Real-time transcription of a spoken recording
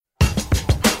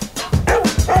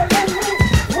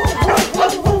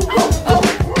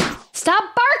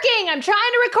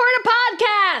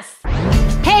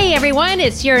everyone,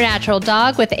 it's Your Natural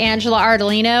Dog with Angela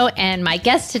Ardolino, and my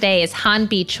guest today is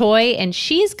Hahnbee Choi, and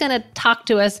she's going to talk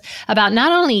to us about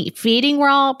not only feeding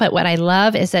raw, but what I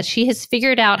love is that she has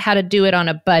figured out how to do it on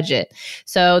a budget.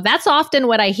 So that's often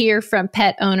what I hear from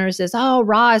pet owners is, oh,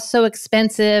 raw is so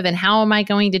expensive, and how am I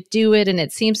going to do it? And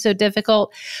it seems so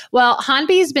difficult. Well,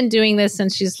 Hahnbee's been doing this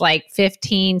since she's like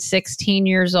 15, 16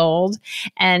 years old,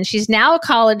 and she's now a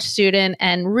college student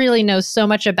and really knows so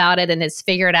much about it and has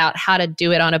figured out how to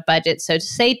do it on a budget. So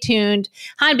stay tuned.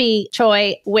 Hahnbee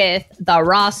Choi with the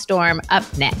Raw Storm up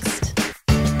next.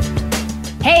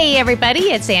 Hey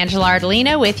everybody, it's Angela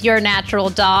Ardolino with Your Natural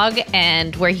Dog,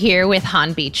 and we're here with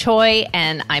Hahnbee Choi,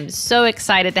 and I'm so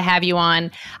excited to have you on.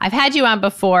 I've had you on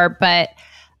before, but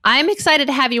I'm excited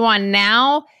to have you on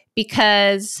now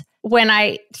because when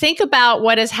I think about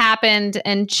what has happened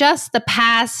in just the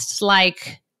past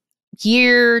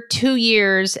year, 2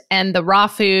 years, and the raw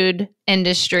food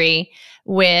industry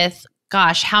with,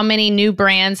 gosh, how many new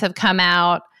brands have come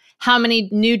out, how many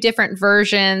new different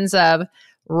versions of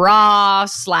raw,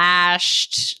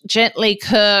 slashed, gently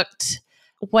cooked,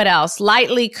 what else?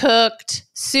 Lightly cooked,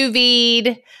 sous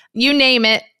vide, you name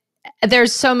it.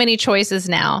 There's so many choices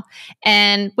now,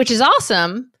 and which is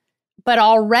awesome, but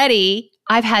already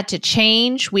I've had to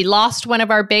change. We lost one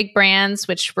of our big brands,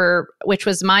 which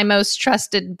was my most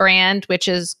trusted brand, which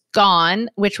is gone,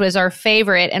 which was our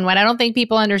favorite. And what I don't think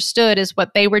people understood is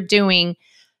what they were doing,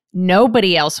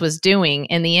 nobody else was doing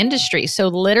in the industry. So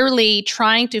literally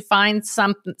trying to find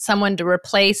someone to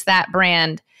replace that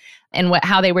brand and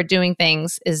how they were doing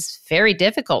things is very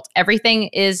difficult. Everything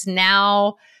is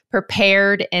now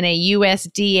prepared in a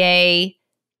USDA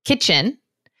kitchen,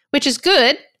 which is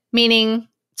good, meaning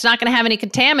it's not going to have any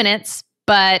contaminants,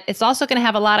 but it's also going to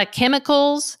have a lot of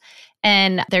chemicals,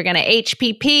 and they're going to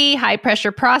HPP, high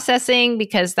pressure processing,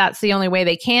 because that's the only way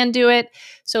they can do it.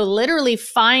 So literally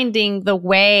finding the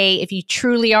way, if you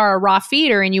truly are a raw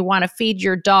feeder and you want to feed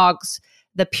your dogs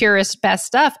the purest, best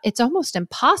stuff, it's almost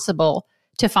impossible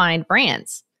to find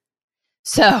brands.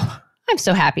 So I'm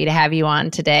so happy to have you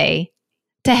on today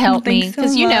to help me,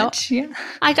 because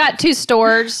I got 2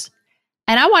 stores.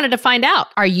 And I wanted to find out,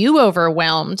 are you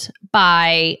overwhelmed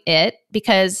by it?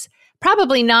 Because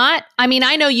probably not. I mean,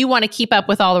 I know you want to keep up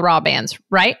with all the raw brands,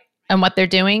 right? And what they're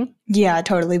doing. Yeah,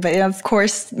 totally. But of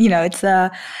course, it's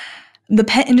the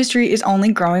pet industry is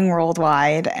only growing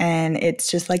worldwide, and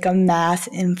it's just like a mass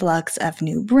influx of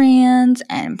new brands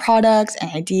and products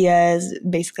and ideas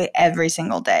basically every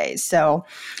single day. So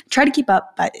try to keep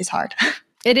up, but it's hard.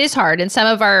 It is hard. And some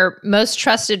of our most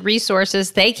trusted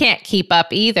resources, they can't keep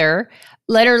up either.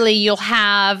 Literally, you'll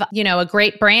have, a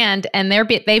great brand and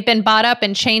they've been bought up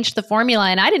and changed the formula,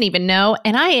 and I didn't even know.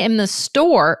 And I am the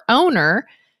store owner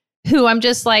who I'm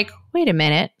just like, wait a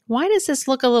minute, why does this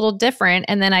look a little different?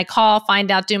 And then I call, find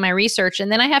out, do my research,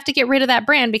 and then I have to get rid of that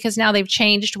brand because now they've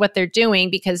changed what they're doing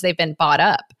because they've been bought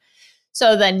up.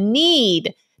 So the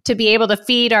need to be able to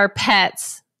feed our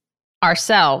pets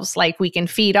ourselves, like we can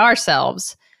feed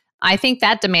ourselves, I think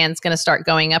that demand's going to start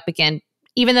going up again.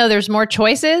 Even though there's more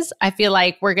choices, I feel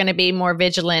like we're going to be more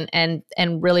vigilant and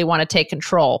really want to take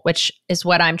control, which is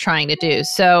what I'm trying to do.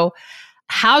 So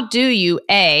how do you,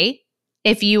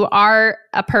 if you are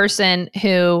a person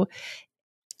who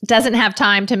doesn't have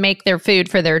time to make their food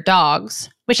for their dogs,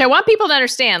 which I want people to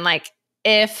understand, like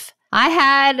if I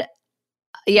had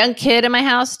a young kid in my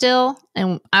house still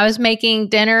and I was making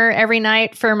dinner every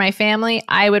night for my family,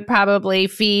 I would probably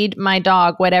feed my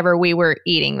dog whatever we were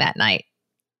eating that night.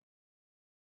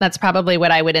 That's probably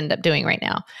what I would end up doing right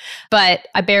now. But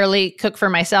I barely cook for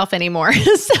myself anymore.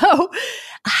 So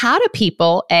how do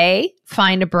people,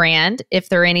 find a brand if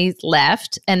there are any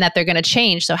left and that they're going to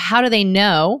change? So how do they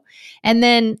know? And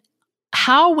then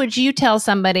how would you tell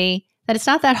somebody that it's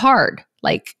not that hard?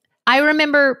 Like, I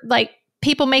remember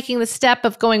people making the step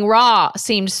of going raw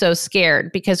seemed so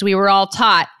scared because we were all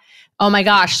taught, oh my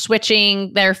gosh,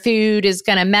 switching their food is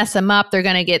going to mess them up. They're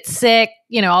going to get sick,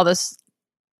 all this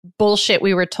bullshit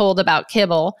we were told about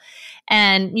kibble.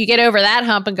 And you get over that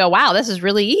hump and go, wow, this is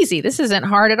really easy. This isn't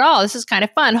hard at all. This is kind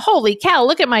of fun. Holy cow,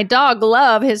 look at my dog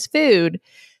love his food,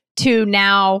 to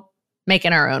now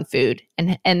making our own food.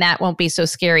 And that won't be so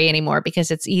scary anymore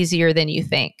because it's easier than you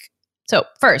think. So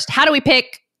first, how do we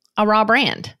pick a raw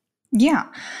brand? Yeah.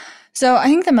 So I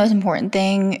think the most important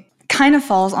thing kind of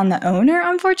falls on the owner,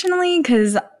 unfortunately,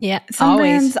 because some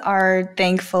brands are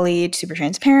thankfully super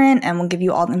transparent and will give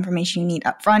you all the information you need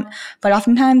up front. But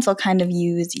oftentimes they'll kind of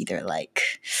use either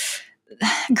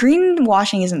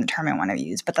greenwashing isn't the term I want to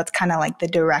use, but that's kind of like the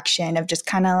direction of just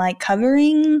kind of like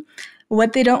covering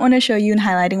what they don't want to show you and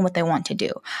highlighting what they want to do.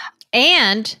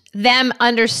 And them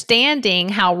understanding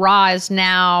how raw is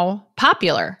now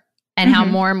popular and how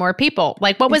more and more people,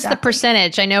 like what was the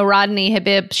percentage? I know Rodney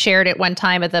Habib shared it one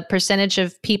time of the percentage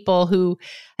of people who,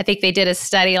 I think they did a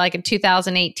study like in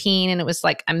 2018 and it was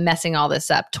like, I'm messing all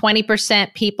this up.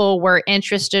 20% people were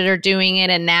interested or doing it.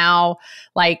 And now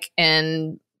like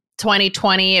in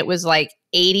 2020, it was like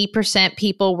 80%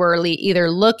 people were either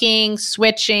looking,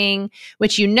 switching,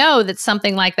 which that's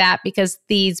something like that because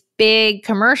these big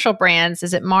commercial brands,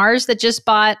 is it Mars that just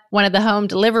bought one of the home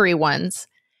delivery ones?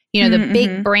 The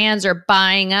big brands are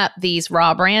buying up these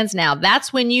raw brands now.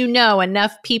 That's when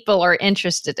enough people are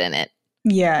interested in it.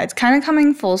 Yeah, it's kind of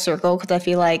coming full circle because I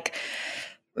feel like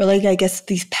really, I guess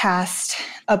these past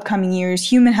upcoming years,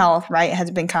 human health, right,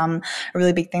 has become a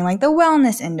really big thing, like the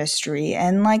wellness industry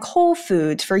and like whole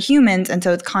foods for humans. And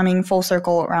so it's coming full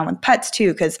circle around with pets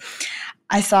too, because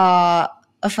I saw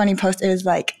a funny post. It was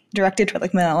like directed to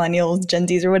like millennials, Gen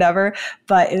Zs or whatever,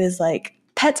 but it was like,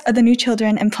 pets are the new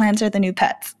children and plants are the new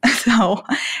pets. So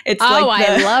it's I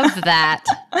love that.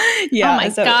 Yeah. Oh my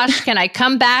gosh, can I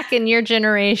come back in your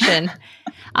generation?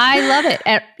 I love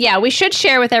it. Yeah, we should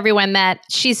share with everyone that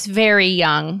she's very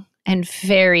young and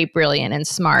very brilliant and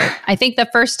smart. I think the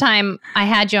first time I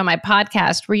had you on my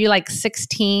podcast, were you like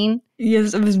 16?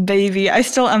 Yes, it was baby. I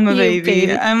still am a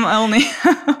baby. I'm only...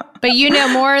 But you know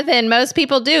more than most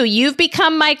people do. You've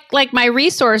become my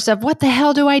resource of what the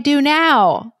hell do I do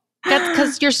now? That's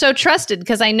because you're so trusted,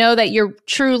 because I know that you're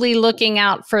truly looking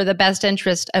out for the best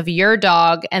interest of your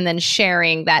dog and then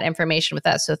sharing that information with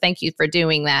us. So thank you for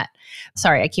doing that.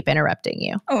 Sorry, I keep interrupting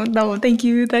you. Oh, no, thank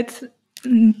you. That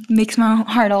makes my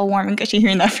heart all warm and gushy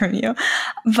hearing that from you.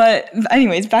 But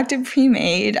anyways, back to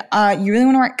pre-made. You really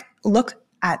want to look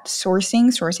at sourcing.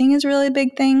 Sourcing is really a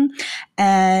big thing.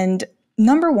 And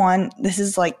number one, this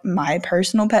is like my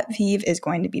personal pet peeve, is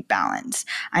going to be balance.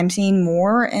 I'm seeing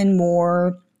more and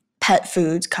more pet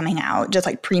foods coming out, just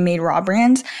like pre-made raw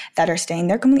brands that are staying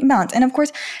their complete balance. And of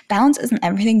course, balance isn't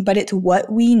everything, but it's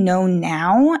what we know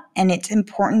now. And it's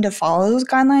important to follow those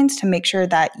guidelines to make sure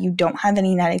that you don't have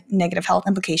any negative health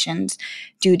implications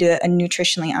due to a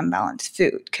nutritionally unbalanced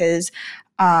food. Because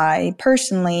I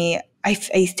personally,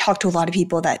 I talk to a lot of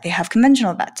people that they have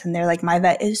conventional vets and they're like, my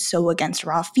vet is so against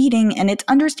raw feeding. And it's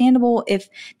understandable if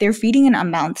they're feeding an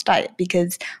unbalanced diet,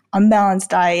 because unbalanced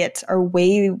diets are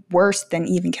way worse than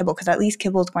even kibble, because at least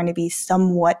kibble is going to be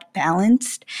somewhat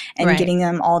balanced and getting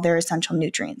them all their essential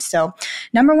nutrients. So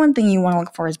number one thing you want to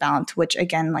look for is balance, which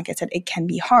again, like I said, it can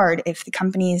be hard if the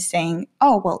company is saying,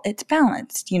 oh, well, it's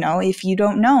balanced. If you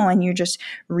don't know and you're just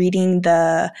reading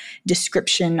the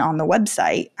description on the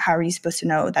website, how are you supposed to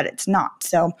know that it's not?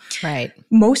 So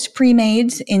most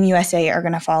pre-mades in USA are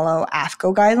going to follow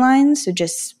AAFCO guidelines. So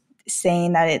just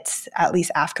saying that it's at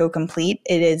least AAFCO complete,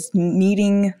 it is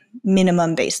meeting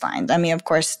minimum baselines. I mean, of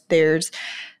course,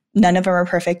 none of them are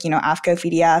perfect. AAFCO,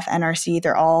 FDF, NRC,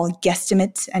 they're all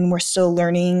guesstimates, and we're still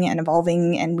learning and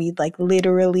evolving, and we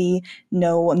literally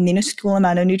know a minuscule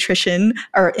amount of nutrition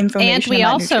or information. And we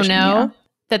also know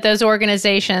that those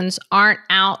organizations aren't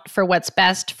out for what's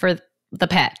best for the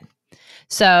pet.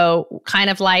 So kind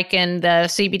of like in the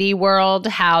CBD world,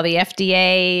 how the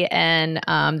FDA and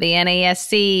the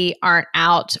NASC aren't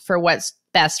out for what's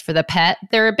best for the pet.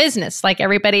 They're a business like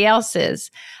everybody else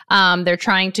is. They're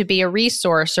trying to be a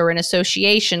resource or an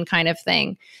association kind of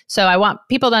thing. So I want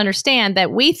people to understand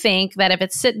that we think that if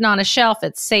it's sitting on a shelf,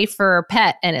 it's safe for a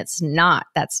pet, and it's not.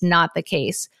 That's not the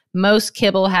case. Most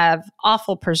kibble have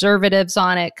awful preservatives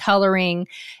on it, coloring,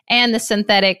 and the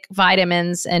synthetic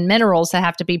vitamins and minerals that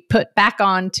have to be put back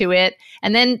onto it,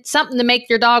 and then something to make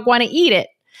your dog want to eat it,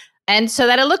 and so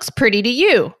that it looks pretty to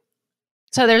you.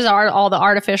 So there's all the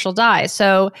artificial dyes.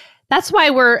 So that's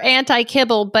why we're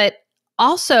anti-kibble, but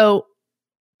also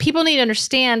people need to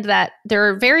understand that there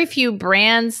are very few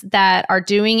brands that are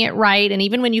doing it right. And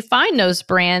even when you find those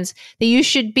brands, that you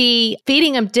should be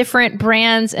feeding them different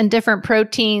brands and different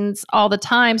proteins all the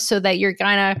time, so that you're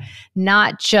kind of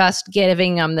not just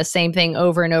giving them the same thing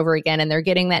over and over again. And they're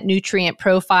getting that nutrient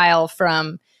profile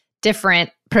from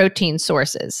different protein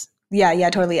sources. Yeah,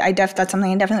 totally. That's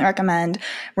something I definitely recommend,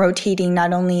 rotating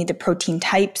not only the protein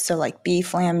types, so like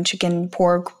beef, lamb, chicken,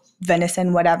 pork,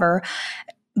 venison, whatever,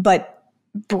 but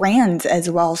brands as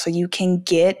well, so you can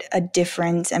get a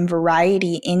difference and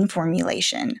variety in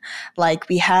formulation. Like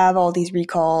we have all these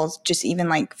recalls, just even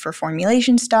like for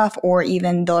formulation stuff, or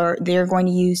even they're going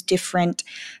to use different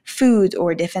foods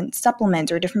or different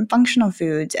supplements or different functional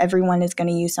foods. Everyone is going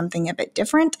to use something a bit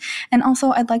different. And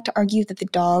also I'd like to argue that the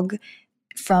dog,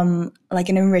 from like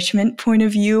an enrichment point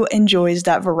of view, enjoys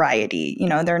that variety.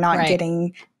 They're not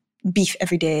getting beef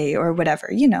every day or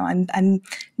whatever.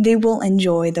 They will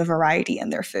enjoy the variety in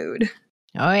their food.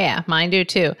 Oh, yeah. Mine do,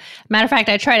 too. Matter of fact,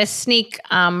 I try to sneak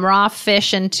raw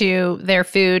fish into their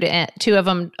food, and 2 of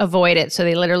them avoid it. So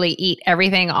they literally eat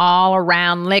everything all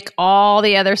around, lick all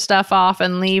the other stuff off,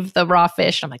 and leave the raw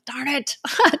fish. I'm like, darn it.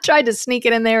 I tried to sneak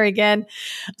it in there again.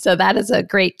 So that is a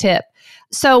great tip.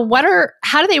 So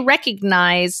how do they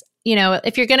recognize,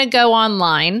 if you're going to go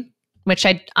online, which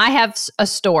I have a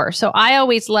store. So I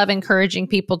always love encouraging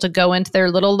people to go into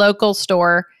their little local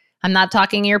store. I'm not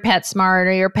talking your PetSmart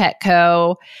or your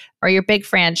Petco or your big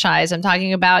franchise. I'm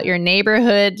talking about your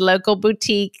neighborhood local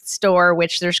boutique store,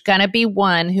 which there's going to be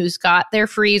one who's got their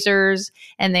freezers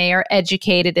and they are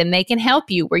educated and they can help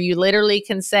you, where you literally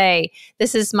can say,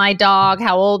 this is my dog,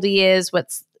 how old he is,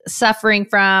 what's suffering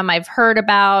from. I've heard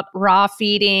about raw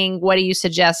feeding. What do you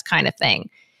suggest, kind of thing.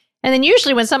 And then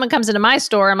usually when someone comes into my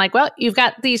store, I'm like, well, you've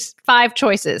got these 5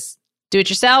 choices. Do it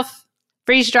yourself,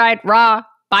 freeze dried, raw,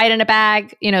 buy it in a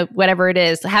bag, whatever it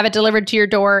is, have it delivered to your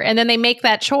door. And then they make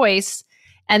that choice.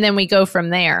 And then we go from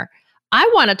there. I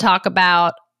want to talk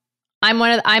about,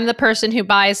 I'm the person who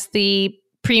buys the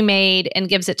pre-made and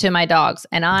gives it to my dogs.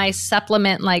 And I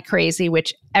supplement like crazy,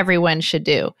 which everyone should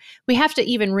do. We have to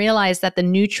even realize that the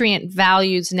nutrient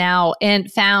values now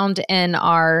found in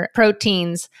our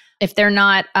proteins, if they're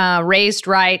not raised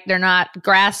right, they're not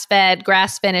grass-fed,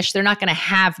 grass-finished, they're not going to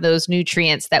have those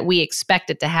nutrients that we expect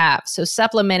it to have. So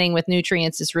supplementing with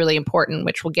nutrients is really important,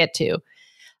 which we'll get to.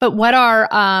 But what are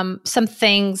some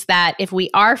things that if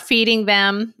we are feeding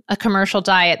them a commercial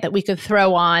diet that we could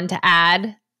throw on to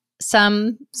add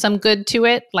some good to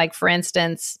it? Like, for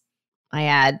instance, I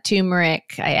add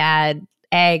turmeric, I add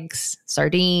eggs,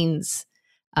 sardines,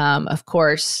 of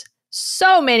course,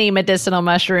 so many medicinal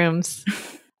mushrooms,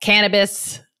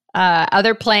 cannabis,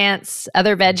 other plants,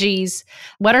 other veggies.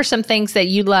 What are some things that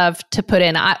you love to put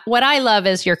in? What I love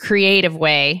is your creative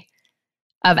way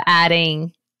of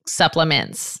adding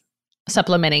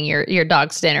supplementing your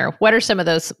dog's dinner. What are some of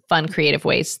those fun, creative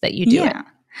ways that you do it?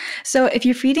 So if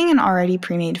you're feeding an already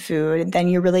pre-made food, then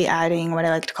you're really adding what I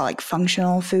like to call like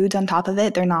functional foods on top of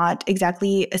it. They're not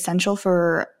exactly essential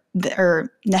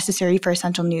or necessary for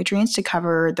essential nutrients to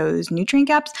cover those nutrient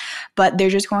gaps, but they're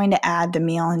just going to add the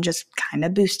meal and just kind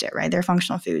of boost it, right? They're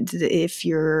functional foods. If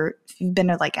you've been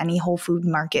to like any whole food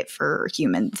market for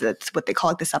humans, that's what they call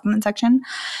like the supplement section.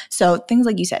 So things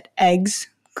like you said, eggs,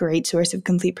 great source of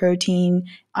complete protein.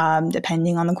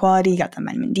 Depending on the quality, you got the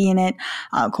vitamin D in it,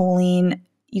 choline.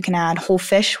 You can add whole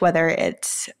fish, whether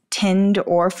it's tinned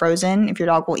or frozen, if your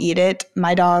dog will eat it.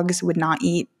 My dogs would not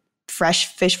eat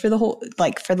fresh fish for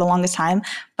the longest time,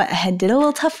 but I did a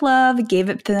little tough love, gave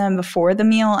it to them before the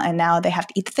meal, and now they have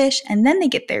to eat the fish and then they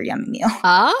get their yummy meal.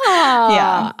 Oh,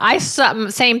 yeah.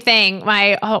 Same thing.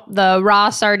 The raw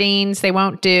sardines, they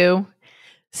won't do.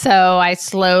 So I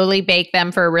slowly bake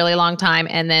them for a really long time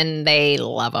and then they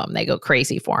love them. They go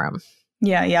crazy for them.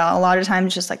 Yeah. A lot of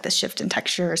times just like the shift in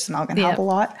texture or smell can help a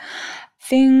lot.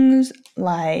 Things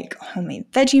like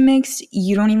homemade veggie mix,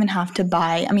 you don't even have to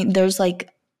buy. I mean, there's like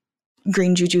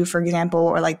Green Juju, for example,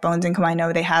 or like Bones & Co. I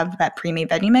know they have that pre-made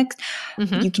veggie mix.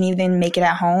 Mm-hmm. You can even make it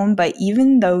at home. But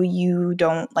even though you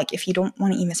don't, like, if you don't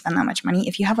want to even spend that much money,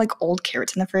 if you have like old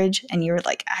carrots in the fridge and you're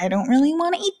like, I don't really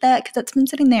want to eat that because it's been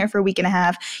sitting there for a week and a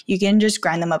half, you can just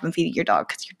grind them up and feed it your dog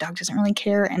because your dog doesn't really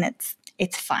care and it's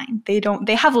fine.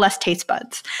 They have less taste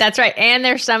buds. That's right. And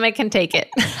their stomach can take it.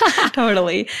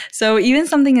 Totally. So even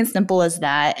something as simple as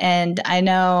that. And I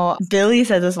know Billy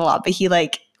says this a lot, but he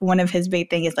one of his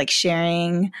big thing is like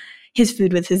sharing his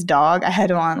food with his dog. I had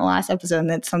him on the last episode and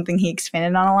that's something he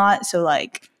expanded on a lot. So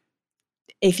like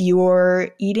if you're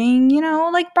eating,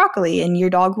 like broccoli and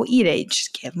your dog will eat it,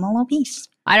 just give him a little piece.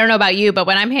 I don't know about you, but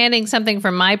when I'm handing something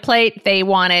from my plate, they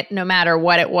want it no matter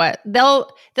what it was.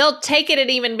 They'll take it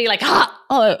and even be like,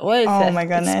 what is this? Oh my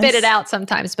goodness. Spit it out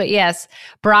sometimes. But yes,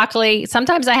 broccoli.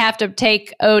 Sometimes I have to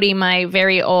take Odie, my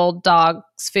very old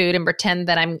dog's food, and pretend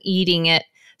that I'm eating it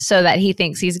so that he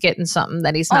thinks he's getting something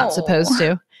that he's not supposed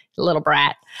to. Little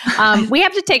brat. We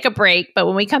have to take a break, but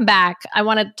when we come back, I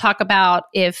want to talk about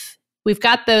if we've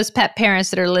got those pet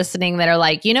parents that are listening that are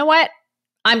like, you know what?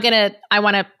 I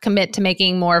want to commit to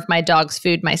making more of my dog's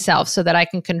food myself so that I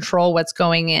can control what's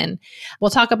going in.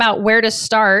 We'll talk about where to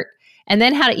start and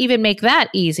then how to even make that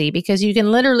easy, because you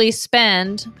can literally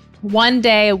spend one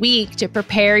day a week to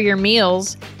prepare your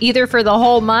meals, either for the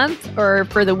whole month or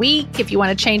for the week, if you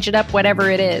want to change it up, whatever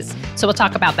it is. So we'll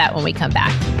talk about that when we come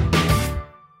back.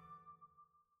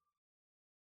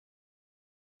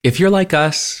 If you're like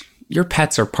us, your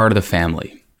pets are part of the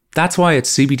family. That's why at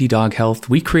CBD Dog Health,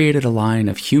 we created a line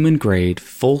of human-grade,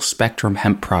 full-spectrum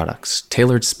hemp products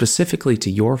tailored specifically to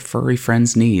your furry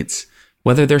friend's needs.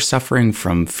 Whether they're suffering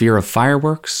from fear of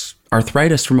fireworks,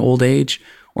 arthritis from old age,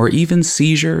 or even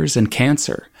seizures and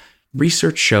cancer,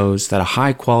 research shows that a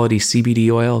high-quality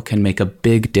CBD oil can make a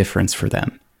big difference for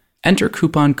them. Enter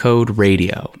coupon code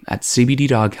RADIO at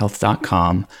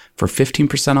cbddoghealth.com for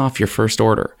 15% off your first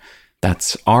order.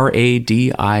 That's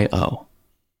RADIO.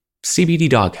 CBD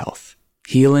Dog Health.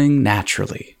 Healing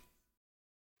naturally.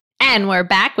 And we're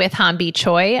back with Hahnbee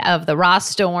Choi of the Raw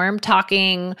Storm,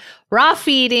 talking raw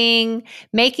feeding,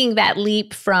 making that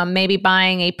leap from maybe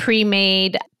buying a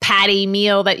pre-made patty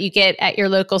meal that you get at your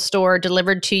local store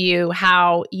delivered to you,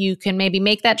 how you can maybe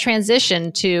make that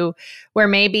transition to where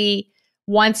maybe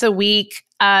once a week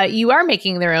you are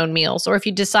making their own meals, or if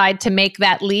you decide to make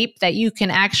that leap, that you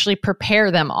can actually prepare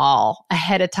them all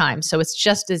ahead of time. So it's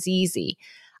just as easy.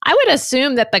 I would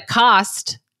assume that the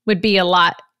cost would be a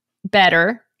lot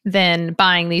better than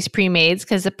buying these pre-mades,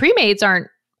 because the pre-mades aren't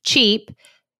cheap,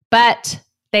 but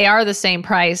they are the same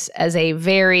price as a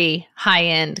very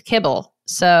high-end kibble.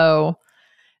 So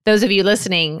those of you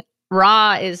listening,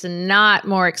 raw is not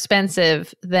more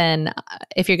expensive than,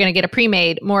 if you're going to get a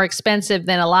pre-made, more expensive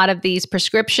than a lot of these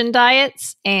prescription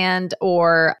diets and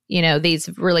or, these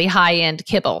really high-end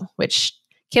kibble, which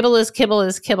kibble is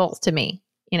kibble to me.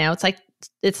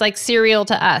 It's like cereal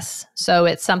to us. So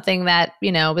it's something that,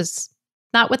 was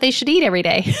not what they should eat every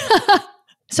day.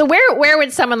 So where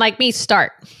would someone like me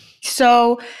start?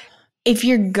 So if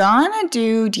you're gonna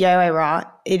do DIY raw,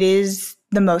 it is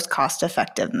the most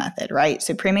cost-effective method, right?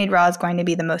 So pre-made raw is going to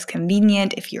be the most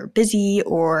convenient if you're busy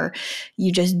or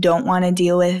you just don't want to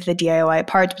deal with the DIY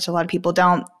parts, which a lot of people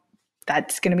don't.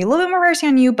 That's going to be a little bit more pricey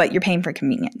on you, but you're paying for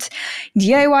convenience.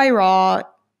 DIY raw,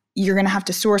 you're going to have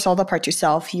to source all the parts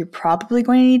yourself. You're probably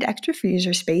going to need extra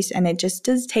freezer space, and it just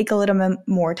does take a little bit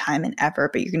more time and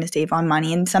effort, but you're going to save on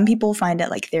money. And some people find it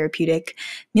like therapeutic,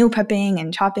 meal prepping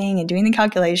and chopping and doing the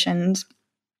calculations.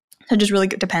 So it just really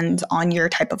depends on your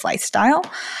type of lifestyle.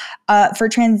 For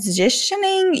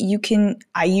transitioning,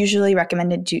 I usually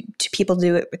recommend it to people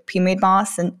do it with pre-made raw,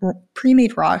 since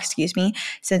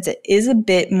it is a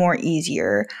bit more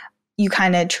easier. You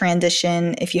kind of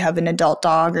transition if you have an adult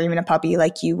dog or even a puppy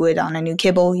like you would on a new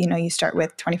kibble. You start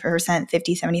with 25%,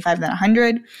 50, 75, then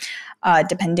 100,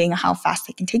 depending on how fast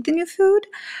they can take the new food.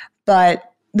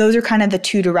 But those are kind of the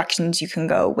two directions you can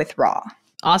go with raw.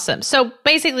 Awesome. So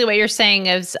basically what you're saying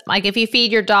is, like, if you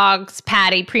feed your dog's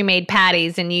pre-made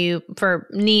patties, and for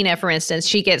Nina, for instance,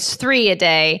 she gets 3 a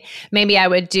day, maybe I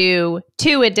would do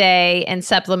 2 a day and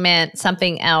supplement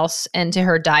something else into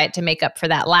her diet to make up for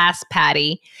that last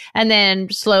patty. And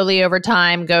then slowly over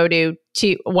time, go to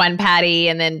 1 patty.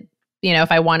 And then,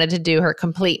 if I wanted to do her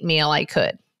complete meal, I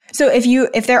could. So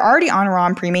if they're already on raw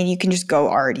and pre-made, you can just go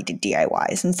already to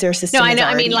DIY since their system No, I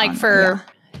know.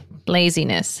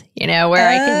 Laziness, where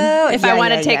I can, if I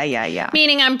want to take,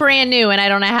 meaning I'm brand new and I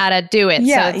don't know how to do it.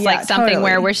 So it's like something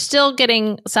where we're still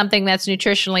getting something that's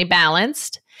nutritionally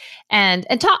balanced. I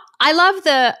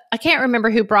can't remember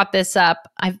who brought this up.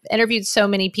 I've interviewed so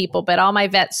many people, but all my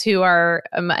vets who are,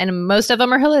 and most of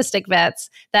them are holistic vets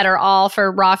that are all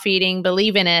for raw feeding,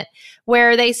 believe in it,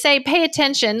 where they say, pay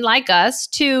attention, like us,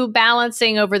 to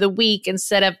balancing over the week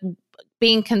instead of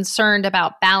being concerned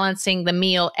about balancing the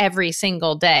meal every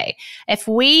single day. If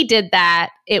we did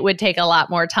that, it would take a lot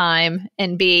more time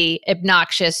and be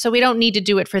obnoxious. So we don't need to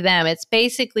do it for them. It's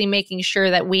basically making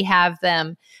sure that we have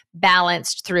them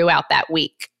balanced throughout that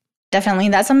week. Definitely.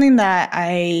 That's something that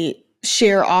I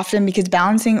share often, because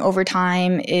balancing over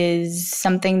time is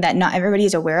something that not everybody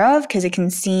is aware of, because it can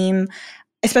seem,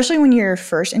 especially when you're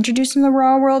first introduced in the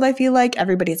raw world, I feel like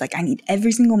everybody's like, I need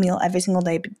every single meal, every single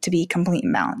day to be complete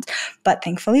and balanced. But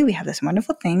thankfully, we have this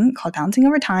wonderful thing called balancing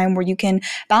over time, where you can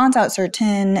balance out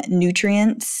certain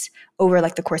nutrients over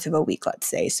like the course of a week, let's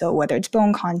say. So whether it's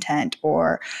bone content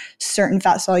or certain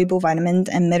fat-soluble vitamins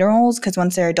and minerals, because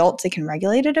once they're adults, they can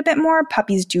regulate it a bit more.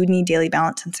 Puppies do need daily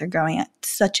balance since they're growing at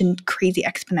such a crazy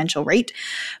exponential rate.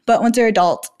 But once they're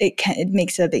adults, it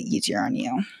makes it a bit easier on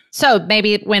you. So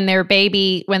maybe when they're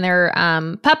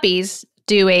puppies,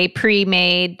 do a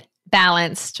pre-made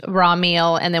balanced raw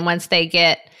meal. And then once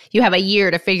you have a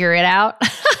year to figure it out.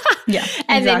 Yeah.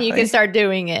 And then you can start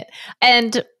doing it.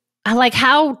 And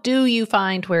how do you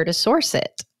find where to source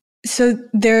it? So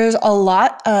there's a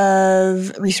lot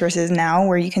of resources now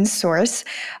where you can source.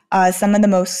 Some of the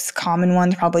most common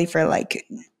ones probably for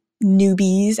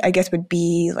newbies, I guess, would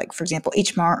be like, for example,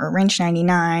 H Mart or Ranch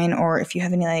 99, or if you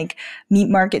have any like meat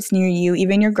markets near you,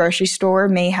 even your grocery store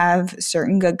may have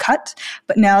certain good cuts.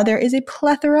 But now there is a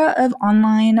plethora of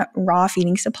online raw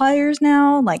feeding suppliers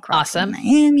now, like Raw Food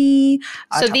Miami.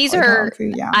 So these are,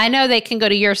 I know they can go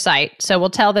to your site. So we'll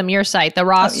tell them your site, the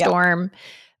Raw Storm,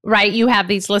 right? You have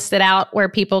these listed out where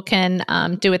people can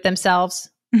do it themselves.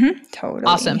 Mm-hmm, totally.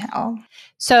 Awesome.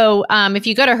 So if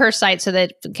you go to her site, so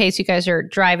that in case you guys are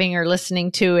driving or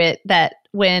listening to it, that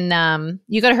when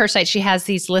you go to her site, she has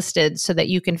these listed so that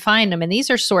you can find them. And these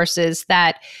are sources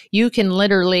that you can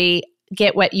literally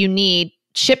get what you need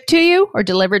shipped to you or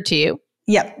delivered to you.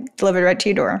 Yep, delivered right to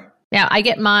your door. Yeah, I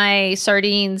get my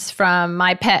sardines from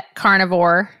My Pet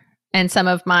Carnivore and some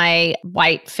of my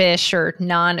white fish or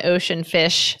non-ocean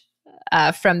fish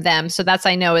from them. So that's,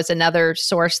 I know, is another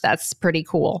source that's pretty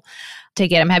cool to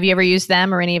get them. Have you ever used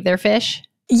them or any of their fish?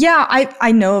 Yeah,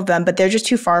 I know of them, but they're just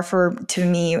too far to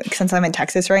me, since I'm in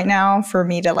Texas right now, for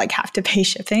me to like have to pay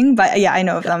shipping. But yeah, I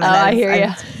know of them. And I hear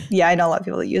you. Yeah, I know a lot of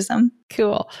people that use them.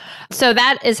 Cool. So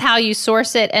that is how you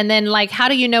source it. And then like, how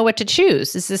do you know what to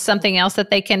choose? Is this something else that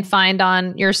they can find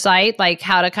on your site? Like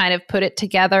how to kind of put it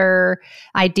together,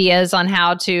 ideas on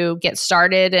how to get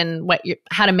started and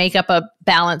how to make up a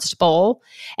balanced bowl.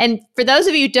 And for those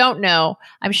of you who don't know,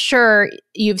 I'm sure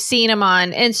you've seen them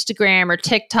on Instagram or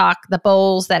TikTok, the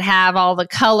bowls that have all the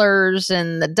colors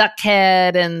and the duck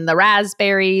head and the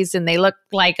raspberries, and they look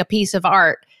like a piece of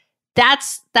art.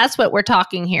 That's what we're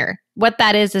talking here. What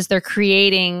that is they're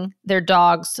creating their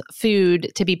dog's food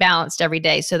to be balanced every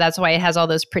day. So that's why it has all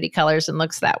those pretty colors and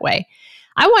looks that way.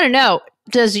 I want to know,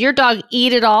 does your dog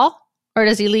eat it all or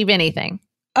does he leave anything?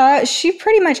 She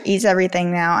pretty much eats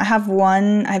everything now. I have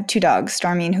two dogs,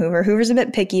 Stormy and Hoover. Hoover's a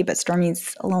bit picky, but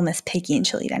Stormy's a little miss picky and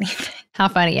she'll eat anything. How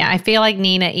funny. Yeah. I feel like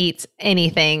Nina eats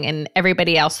anything and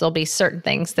everybody else, there'll be certain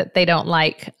things that they don't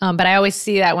like. But I always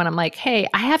see that when I'm like, hey,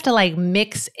 I have to like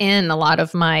mix in a lot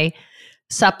of my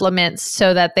supplements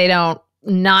so that they don't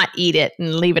not eat it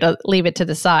and leave it to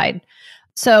the side.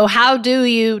 So how do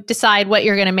you decide what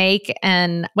you're going to make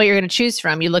and what you're going to choose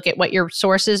from? You look at what your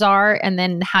sources are, and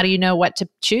then how do you know what to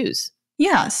choose?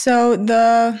 Yeah, so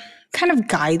the kind of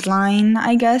guideline,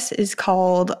 I guess, is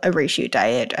called a ratio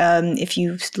diet. If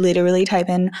you literally type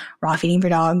in raw feeding for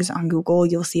dogs on Google,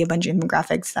 you'll see a bunch of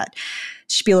infographics that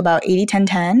spiel about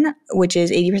 80-10-10, which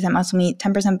is 80% muscle meat,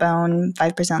 10% bone,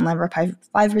 5% liver,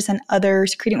 5% other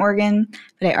secreting organ.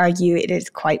 But I argue it is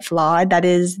quite flawed. That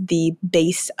is the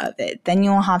base of it. Then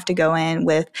you'll have to go in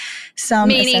with some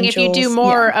Meaning if you do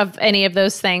more of any of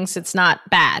those things, it's not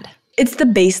bad. It's the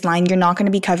baseline. You're not going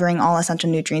to be covering all essential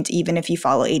nutrients, even if you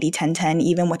follow 80-10-10,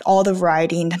 even with all the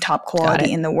variety and top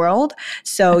quality in the world.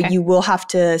 So you will have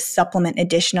to supplement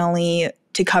additionally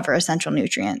to cover essential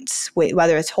nutrients,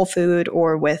 whether it's whole food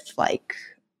or with like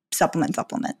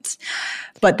supplements.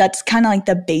 But that's kind of like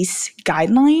the base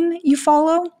guideline you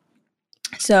follow.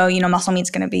 So, muscle meat's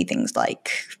going to be things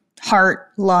like heart,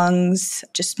 lungs,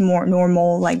 just more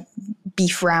normal, like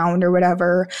beef round or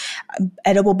whatever,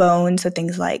 edible bones, so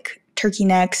things like turkey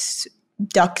necks,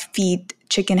 duck feet,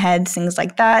 chicken heads, things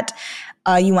like that.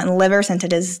 You want liver, since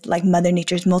it is like Mother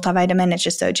Nature's multivitamin. It's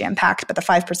just so jam-packed, but the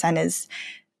 5%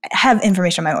 have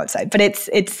information on my website, but it's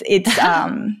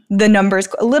the numbers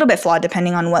a little bit flawed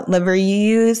depending on what liver you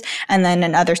use, and then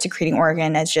another secreting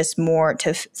organ is just more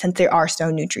since they are so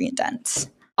nutrient dense.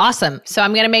 Awesome. So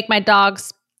I'm going to make my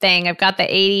dog's thing. I've got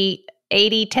the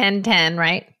 80-10-10,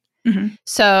 right? Mm-hmm.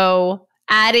 So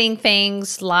adding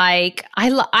things like I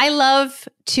love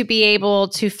to be able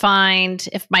to find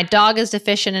if my dog is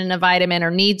deficient in a vitamin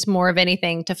or needs more of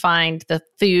anything, to find the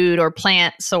food or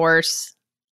plant source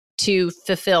to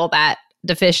fulfill that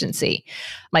deficiency.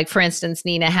 Like for instance,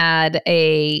 Nina had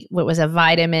a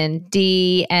vitamin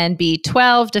D and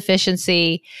B12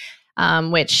 deficiency,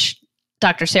 which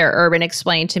Dr. Sarah Urban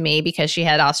explained to me because she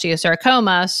had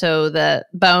osteosarcoma. So the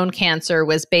bone cancer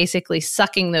was basically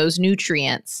sucking those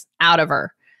nutrients out of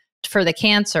her for the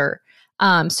cancer.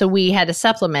 So we had to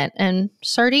supplement, and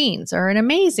sardines are an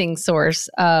amazing source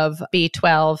of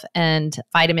B12 and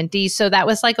vitamin D. So that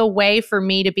was like a way for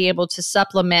me to be able to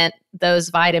supplement those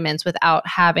vitamins without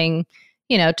having,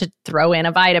 to throw in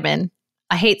a vitamin.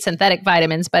 I hate synthetic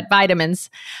vitamins, but vitamins.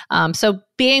 So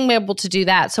being able to do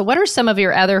that. So what are some of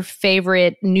your other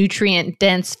favorite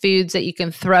nutrient-dense foods that you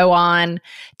can throw on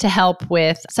to help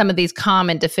with some of these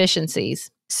common deficiencies?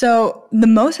 So the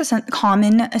most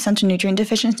common essential nutrient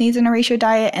deficiencies in a ratio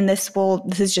diet, and this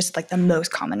is just like the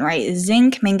most common, right? Is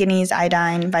zinc, manganese,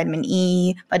 iodine, vitamin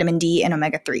E, vitamin D, and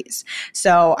omega-3s.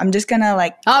 So I'm just gonna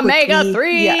like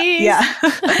omega-3s. Yeah.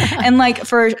 And like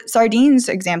for sardines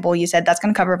example, you said that's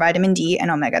gonna cover vitamin D and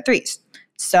omega-3s.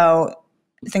 So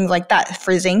things like that.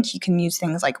 For zinc, you can use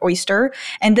things like oyster.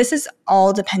 And this is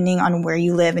all depending on where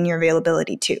you live and your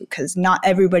availability too, because not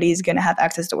everybody is going to have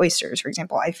access to oysters. For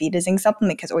example, I feed a zinc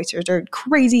supplement because oysters are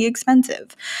crazy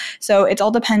expensive. So it's all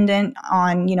dependent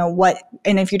on,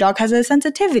 and if your dog has a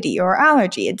sensitivity or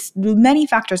allergy, it's many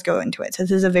factors go into it. So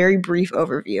this is a very brief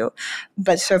overview.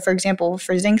 But so for example,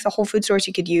 for zinc, the whole food source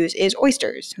you could use is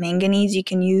oysters. Manganese, you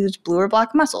can use blue or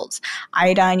black mussels.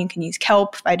 Iodine, you can use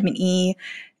kelp. Vitamin E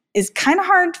is kind of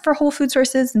hard for whole food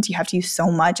sources since you have to use so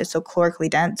much. It's so calorically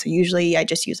dense. So usually I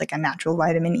just use like a natural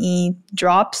vitamin E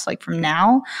drops like from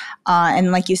now.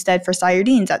 And like you said, for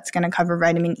sardines, that's going to cover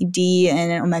vitamin D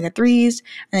and omega-3s.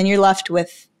 And then you're left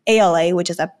with ALA, which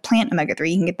is a plant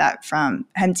omega-3. You can get that from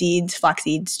hemp seeds, flax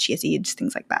seeds, chia seeds,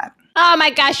 things like that. Oh my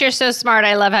gosh, you're so smart.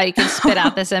 I love how you can spit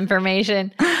out this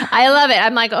information. I love it.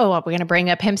 I'm like, we're going to bring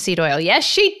up hemp seed oil. Yes,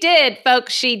 she did,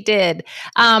 folks. She did.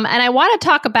 And I want to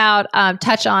talk about,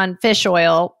 touch on fish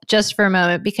oil just for a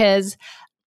moment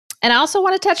and I also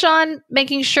want to touch on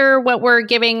making sure what we're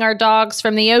giving our dogs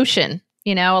from the ocean.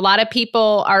 A lot of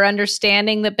people are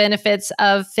understanding the benefits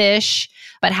of fish,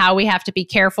 but how we have to be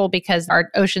careful because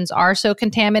our oceans are so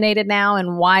contaminated now,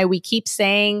 and why we keep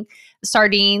saying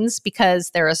sardines, because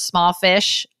they're a small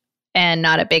fish and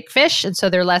not a big fish, and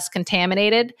so they're less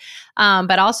contaminated.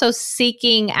 But also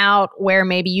seeking out where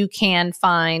maybe you can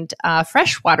find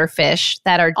freshwater fish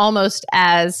that are almost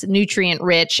as nutrient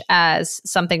rich as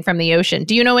something from the ocean.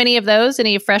 Do you know any of those?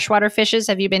 Any freshwater fishes?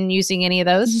 Have you been using any of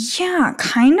those? Yeah,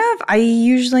 kind of.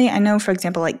 I know, for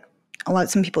example, like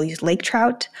some people use lake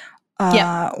trout,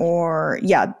 or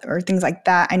things like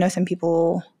that. I know some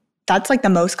people. That's like the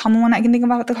most common one I can think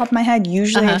about at the top of my head.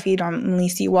 Usually I feed on only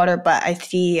seawater, but I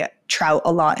see trout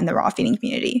a lot in the raw feeding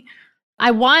community.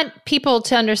 I want people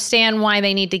to understand why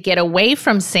they need to get away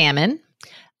from salmon.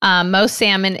 Most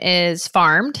salmon is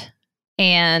farmed,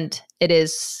 and it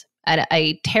is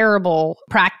a terrible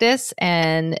practice,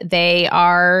 and they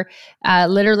are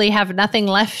literally have nothing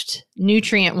left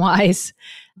nutrient-wise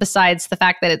besides the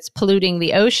fact that it's polluting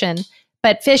the ocean.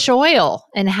 But fish oil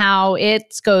and how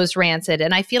it goes rancid.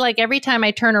 And I feel like every time I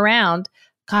turn around,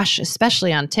 gosh,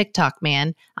 especially on TikTok,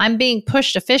 man, I'm being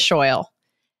pushed to fish oil.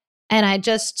 And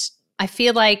I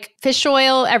feel like fish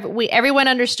oil, everyone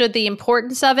understood the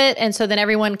importance of it. And so then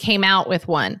everyone came out with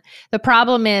one. The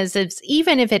problem is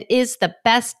even if it is the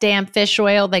best damn fish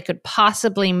oil they could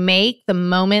possibly make, the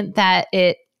moment that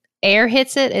air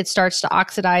hits it, it starts to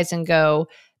oxidize and go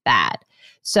bad.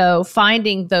 So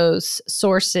finding those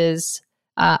sources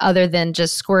other than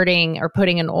just squirting or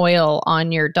putting an oil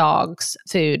on your dog's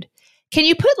food. Can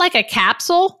you put like a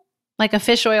capsule, like a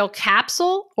fish oil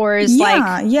capsule, or is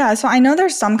Yeah. So I know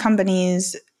there's some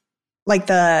companies like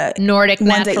the Nordic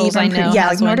Naturals.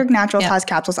 Nordic Naturals has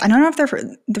capsules. I don't know if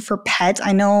they're for pets.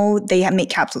 I know they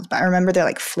make capsules, but I remember they're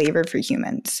like flavored for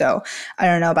humans. So I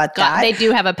don't know about that. They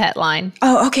do have a pet line.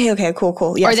 Oh, okay,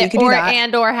 cool. Yeah, so you could do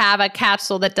that. Or have a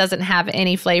capsule that doesn't have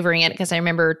any flavoring in it, because I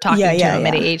remember talking to them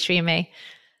at HVMA.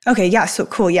 Okay, yeah, so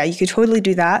cool. Yeah, you could totally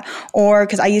do that. Or,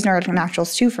 because I use Nordic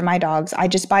Naturals too for my dogs, I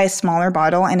just buy a smaller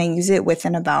bottle and I use it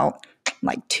within about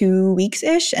like 2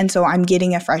 weeks-ish. And so I'm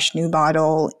getting a fresh new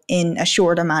bottle in a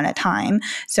short amount of time.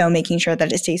 So making sure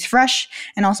that it stays fresh.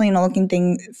 And also,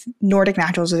 Nordic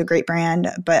Naturals is a great brand,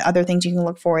 but other things you can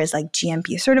look for is like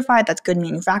GMP certified. That's good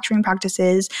manufacturing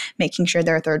practices, making sure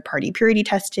they're third-party purity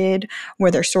tested,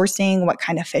 where they're sourcing, what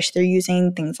kind of fish they're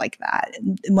using, things like that.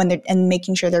 And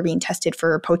making sure they're being tested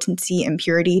for potency and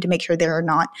purity to make sure they're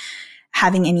not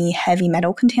having any heavy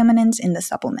metal contaminants in the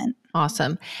supplement.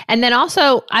 Awesome. And then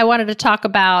also I wanted to talk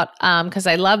about, because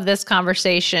I love this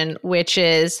conversation, which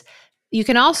is you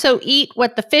can also eat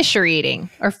what the fish are eating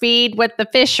or feed what the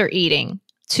fish are eating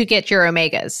to get your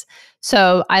omegas.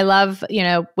 So I love,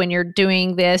 when you're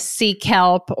doing this sea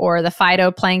kelp or the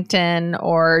phytoplankton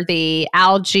or the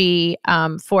algae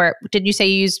did you say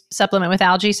you use supplement with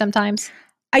algae sometimes?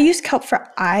 I use kelp for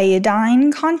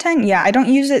iodine content. Yeah, I don't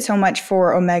use it so much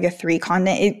for omega-3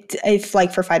 content. If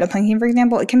like for phytoplankton, for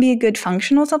example, it can be a good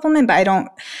functional supplement, but I don't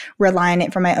rely on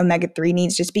it for my omega-3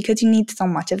 needs just because you need so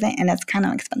much of it and it's kind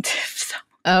of expensive. So.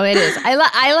 Oh, it is.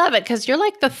 I love it because you're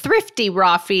like the thrifty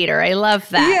raw feeder. I love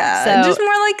that. Yeah, just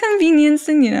more like convenience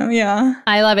and, yeah.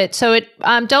 I love it. So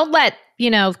don't let,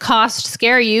 cost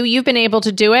scare you. You've been able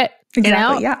to do it.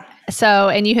 Exactly, yeah. So,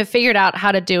 and you have figured out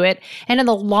how to do it. And in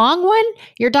the long run,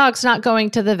 your dog's not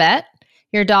going to the vet.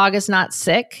 Your dog is not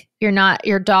sick.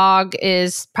 Your dog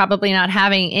is probably not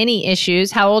having any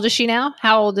issues. How old is she now?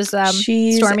 How old is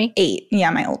She's Stormy? 8. Yeah,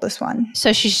 my oldest one.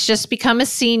 So she's just become a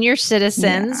senior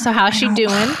citizen. Yeah, so how's she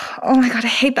doing? Oh my God, I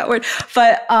hate that word.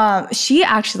 But she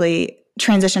actually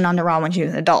transitioned onto raw when she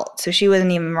was an adult. So she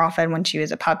wasn't even raw fed when she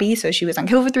was a puppy. So she was on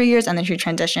kill for 3 years and then she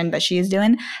transitioned, but she is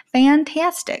doing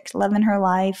fantastic, living her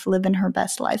life, living her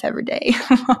best life every day.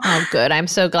 Oh, good. I'm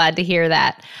so glad to hear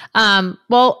that.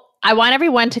 Well, I want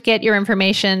everyone to get your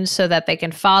information so that they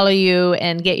can follow you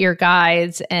and get your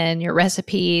guides and your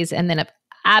recipes, and then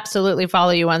absolutely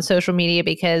follow you on social media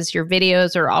because your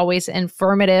videos are always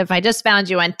informative. I just found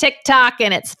you on TikTok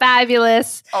and it's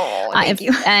fabulous. Oh, thank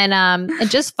you. And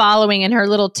just following in her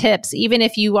little tips, even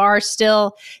if you are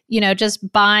still,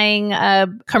 just buying a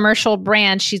commercial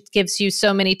brand, she gives you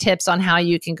so many tips on how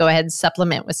you can go ahead and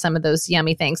supplement with some of those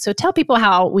yummy things. So tell people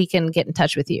how we can get in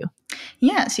touch with you.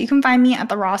 Yeah, so you can find me at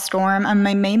The Raw Storm.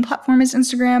 My main platform is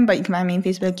Instagram, but you can find me on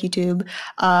Facebook, YouTube.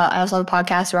 I also have a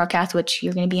podcast, Rawcast, which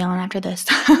you're going to be on after this.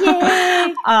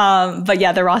 Yay! But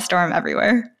yeah, The Raw Storm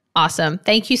everywhere. Awesome.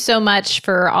 Thank you so much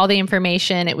for all the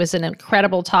information. It was an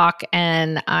incredible talk,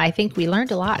 and I think we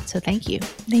learned a lot, so thank you.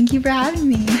 Thank you for having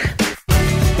me.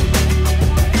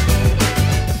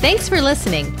 Thanks for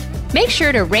listening. Make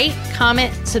sure to rate,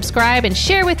 comment, subscribe, and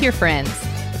share with your friends.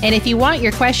 And if you want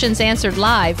your questions answered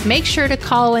live, make sure to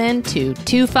call in to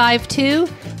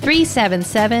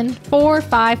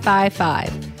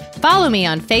 252-377-4555. Follow me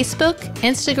on Facebook,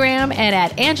 Instagram, and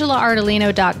at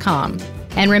angelaardolino.com.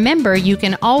 And remember, you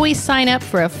can always sign up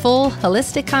for a full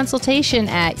holistic consultation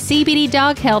at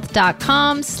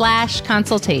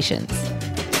cbddoghealth.com/consultations.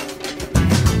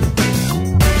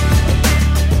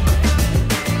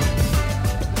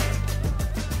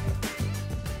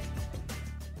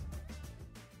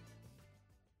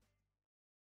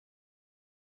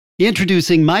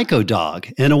 Introducing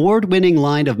MycoDog, an award-winning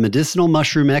line of medicinal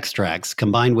mushroom extracts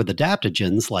combined with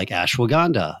adaptogens like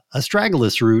ashwagandha,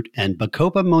 astragalus root, and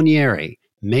Bacopa monnieri,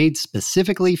 made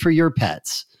specifically for your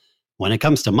pets. When it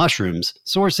comes to mushrooms,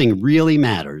 sourcing really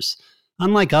matters.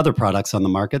 Unlike other products on the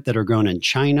market that are grown in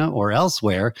China or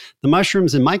elsewhere, the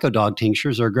mushrooms in MycoDog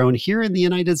tinctures are grown here in the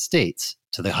United States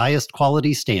to the highest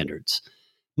quality standards.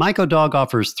 MycoDog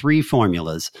offers 3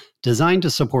 formulas designed to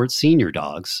support senior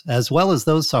dogs, as well as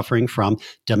those suffering from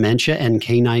dementia and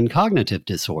canine cognitive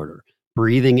disorder,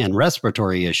 breathing and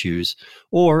respiratory issues,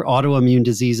 or autoimmune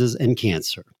diseases and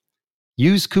cancer.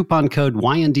 Use coupon code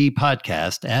YND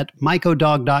podcast at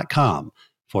mycodog.com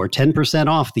for 10%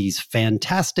 off these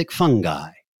fantastic fungi.